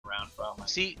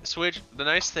See, Switch. The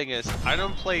nice thing is, I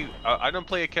don't play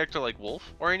a character like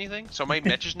Wolf or anything, so my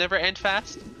matches never end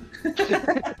fast.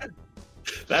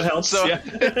 That helps. So yeah,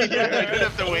 yeah, I don't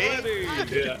have to wait.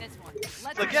 yeah.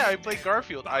 It's like, yeah, I play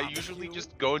Garfield. I usually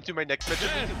just go into my next match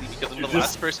immediately because I'm the You're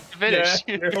last person to finish.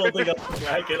 Yeah, you're holding up the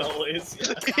bracket always.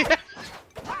 Yeah.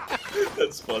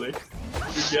 That's funny.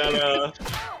 We got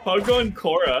Pugx and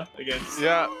Korra against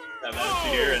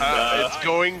TheFatManatee here, and it's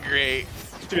going great.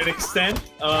 To an extent,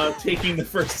 taking the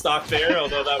first stock there,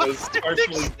 although that was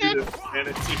partially due to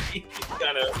Manatee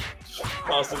kind of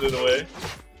tossing it away.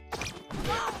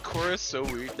 Korra's so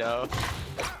weird now.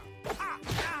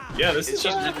 Yeah, this It's is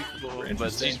just really cool,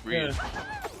 but she's weird.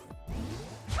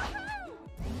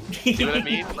 Yeah. See what I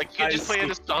mean? Like, you just play it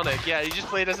as Sonic. Yeah, you just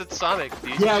play it as it's Sonic.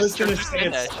 Dude. Yeah, I was just gonna charge say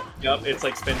spin it's, dash. yep, it's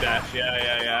like spin dash.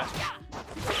 Yeah.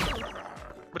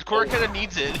 But Korra kind of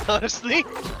needs it, honestly.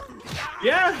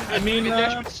 Yeah, I mean, Spin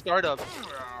dash with startup.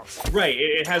 right,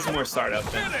 it has more startup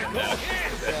than dash.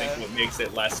 I think what makes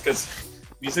it less, because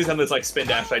you say something that's like spin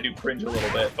dash, I do cringe a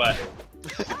little bit, but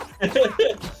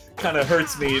kind of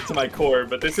hurts me to my core.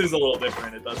 But this is a little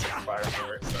different. It does require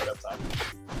more startup time.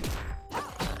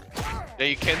 Now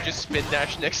you can just spin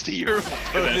dash next to your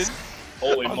opponent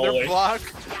Holy on moly! their block.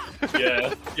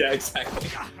 Yeah, exactly.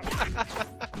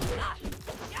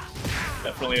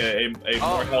 Definitely a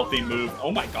more healthy move.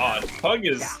 Oh my god, Pugx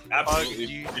is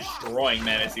absolutely destroying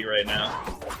Manatee right now.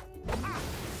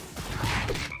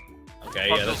 Okay,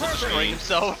 Pugx yeah, that's destroying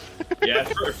himself. Yeah,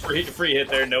 free hit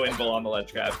there, no invul on the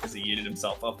ledge grab because he yeeted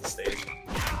himself off the stage.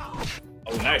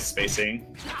 Oh, nice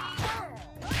spacing.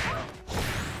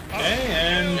 Okay,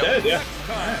 and dead, yeah.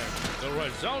 The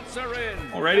results are in.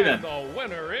 Alrighty then. The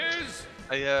winner is.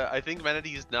 I think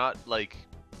Manatee is not like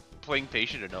playing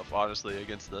patient enough, honestly,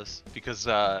 against this because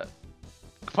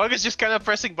Pugx is just kind of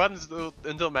pressing buttons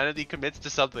until Manatee commits to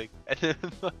something, and then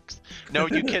no,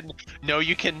 you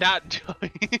cannot join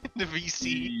the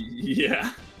VC.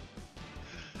 Yeah.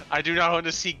 I do not want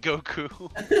to see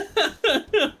Goku.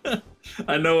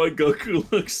 I know what Goku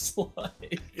looks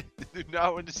like. I do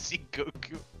not want to see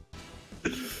Goku.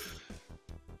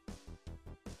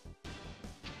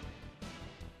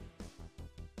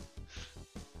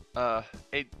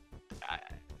 Hey,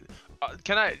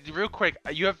 can I real quick?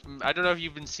 You have I don't know if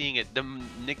you've been seeing it. The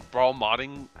Nick Brawl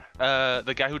modding,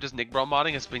 the guy who does Nick Brawl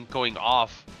modding has been going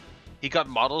off. He got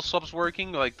model swaps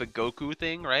working, like the Goku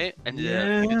thing, right? And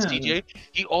against DJ.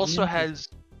 He also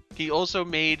he also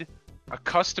made a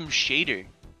custom shader.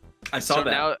 I saw that.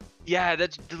 Now, yeah,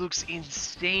 that looks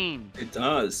insane. It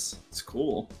does. It's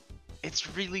cool.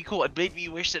 It's really cool. It made me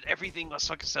wish that everything was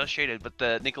fucking cell shaded, but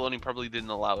the Nickelodeon probably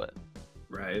didn't allow it.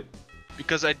 Right.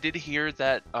 Because I did hear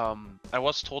that, I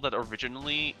was told that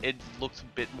originally it looked a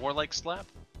bit more like Slap.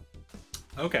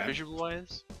 Okay.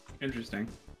 Visual-wise. Interesting.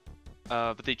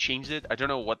 But they changed it. I don't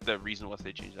know what the reason was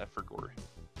they changed that for Gore.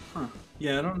 Huh.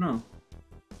 Yeah, I don't know.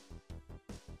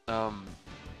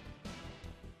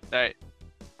 Alright.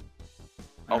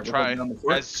 I'll try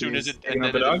as soon as it and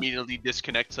then it immediately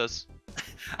disconnects us.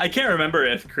 I can't remember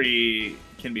if Kree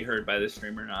can be heard by the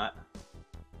stream or not.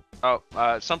 Oh,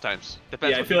 sometimes.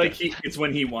 Depends. Yeah, I feel like it's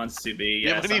when he wants to be.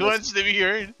 Yeah, when he wants to be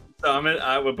heard. So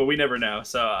but we never know.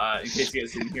 So in case you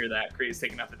guys didn't hear that, Kree is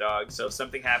taking out the dog. So if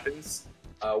something happens,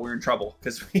 we're in trouble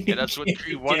because we. Yeah, that's what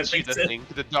Kree wants you to think.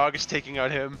 The dog is taking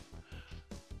out him.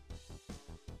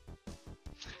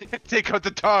 Take out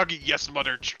the dog, yes,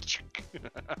 mother.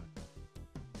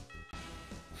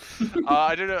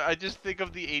 I don't know. I just think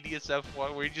of the ADSF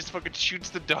one where he just fucking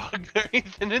shoots the dog right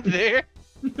then and there.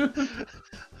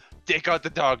 Take out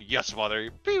the dog, yes, mother.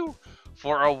 Pew!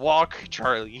 For a walk,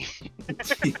 Charlie.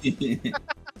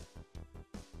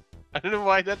 I don't know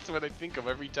why that's what I think of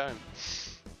every time.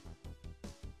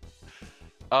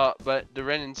 But the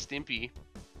Ren and Stimpy.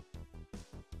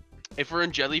 If we're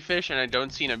in Jellyfish and I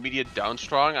don't see an immediate down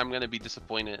strong, I'm gonna be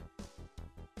disappointed.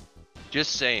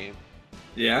 Just saying.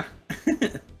 Yeah.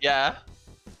 Yeah.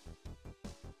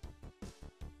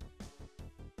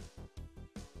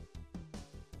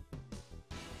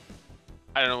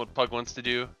 I don't know what Pug wants to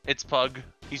do. It's Pug.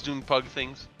 He's doing Pug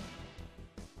things.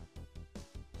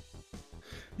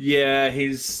 Yeah,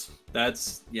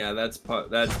 that's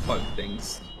Pug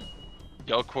things.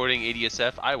 Y'all quoting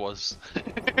ADSF? I was.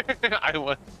 I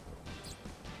was.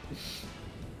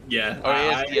 Yeah. Oh,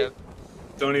 yeah.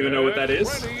 Don't even know what that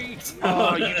is.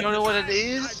 Oh, you don't know what it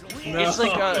is? No. It's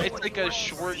like a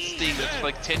short thing that's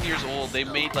like 10 years old. They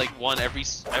made like one every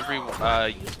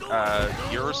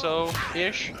year or so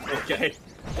ish. Okay.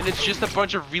 And it's just a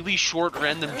bunch of really short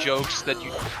random jokes that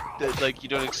you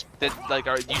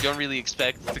don't really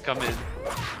expect to come in.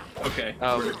 Okay.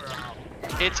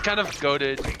 It's kind of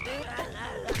goated.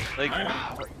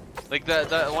 Like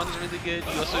that one's really good.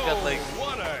 You also got like,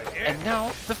 and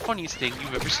now the funniest thing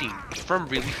you've ever seen from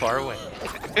really far away.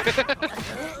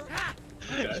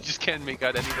 You just can't make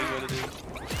out anything what it is.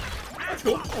 That's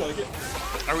cool. I like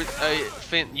it.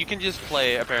 Finn, you can just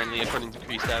play apparently according to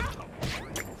Kreestab.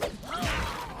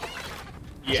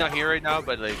 He's not here right now,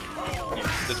 but like,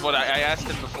 that's what I asked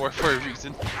him before for a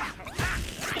reason.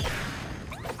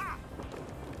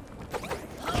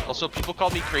 Also, people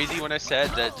called me crazy when I said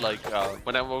that, like,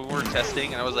 when we were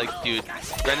testing, and I was like, dude,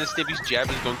 Ren and Stimpy's jab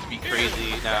is going to be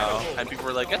crazy now. And people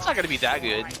were like, it's not going to be that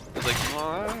good. I was like,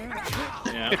 what?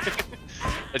 Yeah.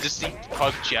 I just see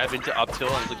Pug jab into up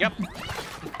tilt, and I was like, yep.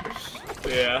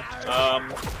 Yeah.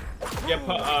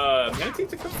 Manatee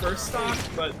took the first stock,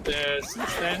 but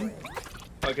since then,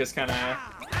 Pug has kind of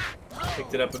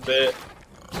picked it up a bit.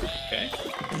 Okay.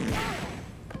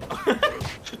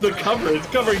 The cover, it's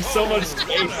covering so much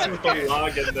space with the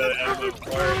log and the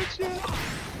part.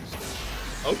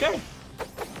 Okay.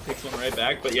 Takes one right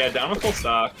back, but yeah, down a full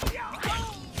stock.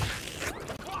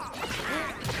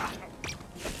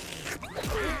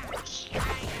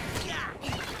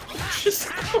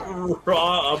 Just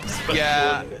raw up special.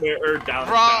 Yeah. Or down.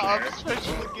 Raw up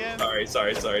special again.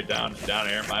 Sorry. Down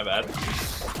air, my bad.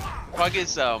 Pug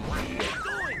is,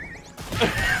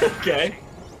 Okay.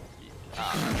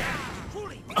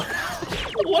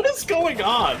 What is going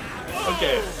on?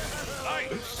 Okay.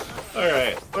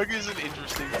 Alright. Pug is an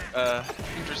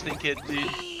interesting kid, dude.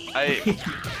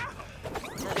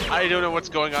 I don't know what's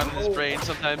going on in his brain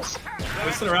sometimes.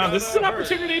 Listen around. This is an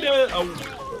opportunity to.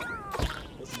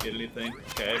 Doesn't get anything.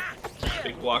 Okay.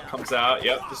 Big block comes out.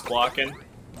 Yep, just blocking.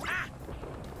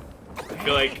 I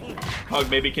feel like Pug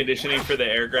may be conditioning for the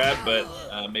air grab, but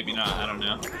maybe not. I don't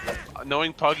know.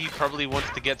 Knowing Pug, he probably wants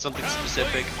to get something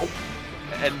specific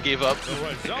and gave up.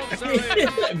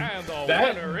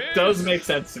 That does make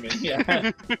sense to me.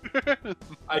 Yeah,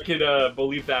 I could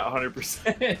believe that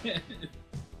 100%.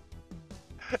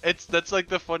 That's like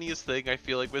the funniest thing I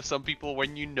feel like with some people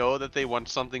when you know that they want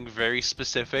something very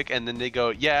specific and then they go,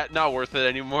 yeah, not worth it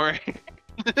anymore.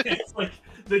 It's like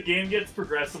the game gets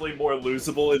progressively more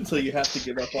losable until you have to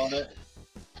give up on it.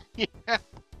 Yeah.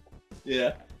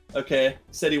 Yeah. Okay.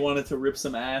 Said he wanted to rip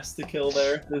some ass to kill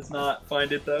there. Does not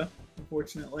find it though,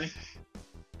 unfortunately.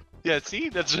 Yeah, see?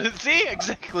 See?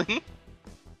 Exactly.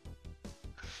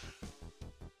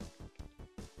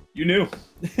 You knew.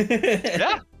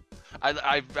 Yeah.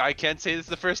 I can't say this is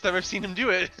the first time I've seen him do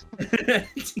it.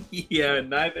 Yeah,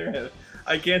 neither have.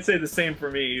 I can't say the same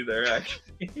for me either,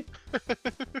 actually.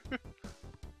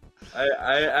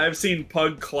 I've seen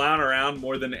Pug clown around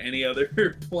more than any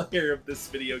other player of this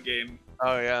video game.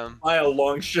 Oh yeah. By a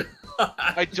long shot.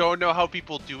 I don't know how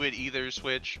people do it either,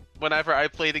 Switch. Whenever I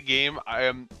play the game, I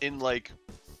am in like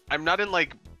I'm not in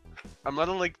like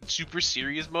super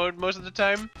serious mode most of the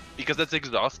time because that's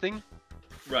exhausting.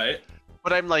 Right.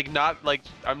 But I'm like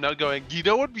I'm not going, you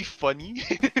know what'd be funny?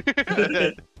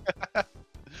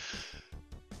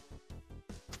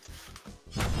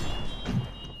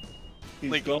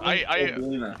 Like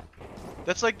Oblina.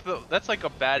 that's like a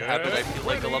bad habit I feel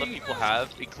like a lot of people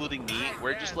have, including me,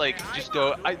 where just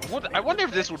go, I wonder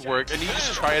if this would work, and you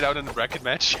just try it out in the bracket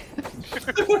match.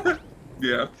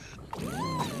 Yeah.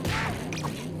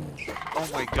 Oh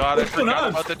my god, I forgot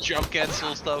about the jump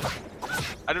cancel stuff.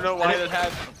 I don't know why that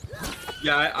happened.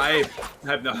 Yeah, I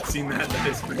have not seen that. That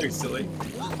is very silly.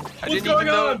 I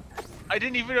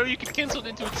didn't even know you could cancel it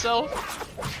into itself.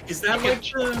 Is that like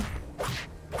the...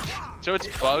 So it's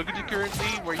bugged currently,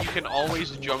 where you can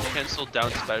always jump cancel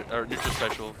down or neutral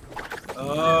special.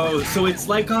 Oh, so it's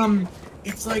like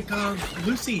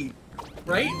Lucy,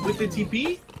 right? With the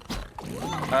TP?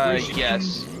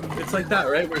 Yes. It's like that,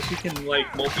 right? Where she can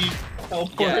like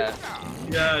multi-teleport. Yeah.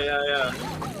 Yeah.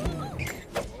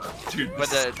 Dude, but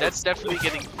that's definitely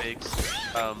getting fixed.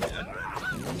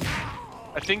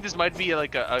 I think this might be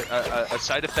like a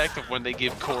side effect of when they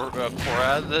give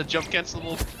Korra the jump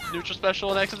cancelable neutral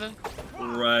special in accident.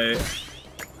 Right.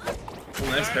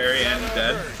 Nice parry and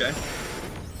dead. Okay.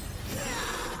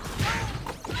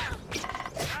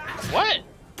 What?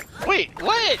 Wait,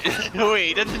 what?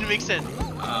 Wait, that didn't make sense.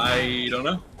 I don't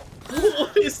know.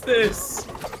 What is this?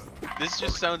 This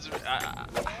just sounds. This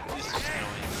is just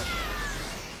annoying.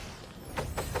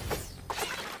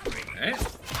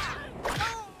 Alright.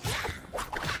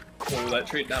 Oh, that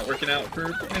trait not working out for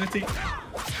Manatee.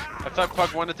 I thought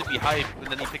Pug wanted to be hype, and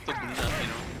then he picked up Oblina, you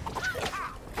know.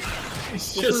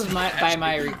 This was by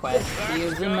my request. He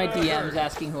was in my DMs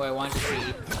asking who I want to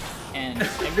see. And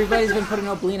everybody's been putting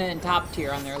Oblina in top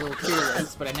tier on their little tier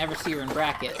list, but I never see her in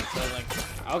bracket. So I was like,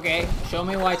 okay, show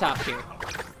me why top tier.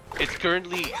 It's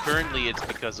currently it's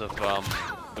because of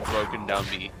the broken down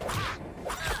B.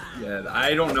 Yeah,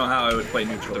 I don't know how I would play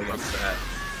neutral against that.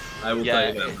 I will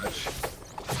tell you that much.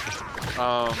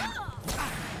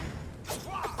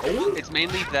 It's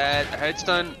mainly that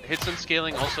hitstun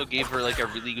scaling also gave her like a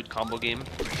really good combo game,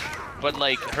 but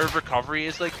like her recovery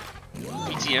is like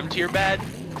PTM tier bad.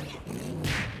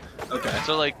 Okay.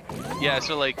 So like, yeah,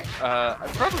 so like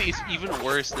probably it's even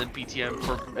worse than PTM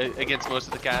for against most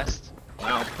of the cast.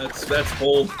 Wow, that's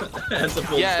bold. That's a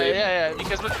bold statement. Yeah.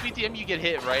 Because with PTM you get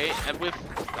hit, right?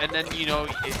 And then you know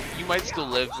you might still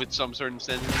live with some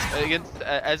circumstances. Against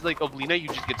as like Oblina, you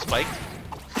just get spiked.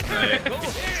 Right.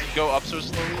 You go up so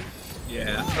slowly.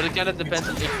 Yeah. But it kind of depends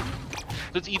on if.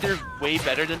 So it's either way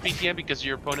better than PTM because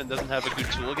your opponent doesn't have a good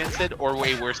tool against it, or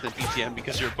way worse than PTM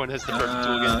because your opponent has the perfect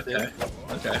tool against it.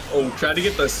 Okay. Oh, try to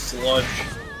get the sludge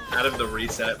out of the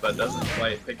reset, but doesn't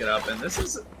quite pick it up. And this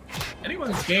is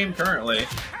anyone's game currently.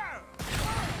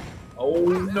 Oh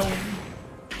no.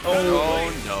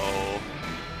 Oh no.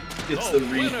 Gets the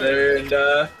read there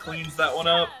and cleans that one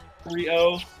up.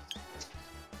 3-0.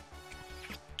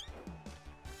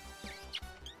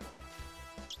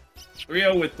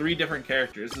 With 3 different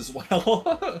characters as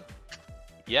well.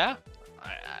 Yeah?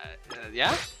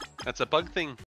 Yeah? That's a bug thing.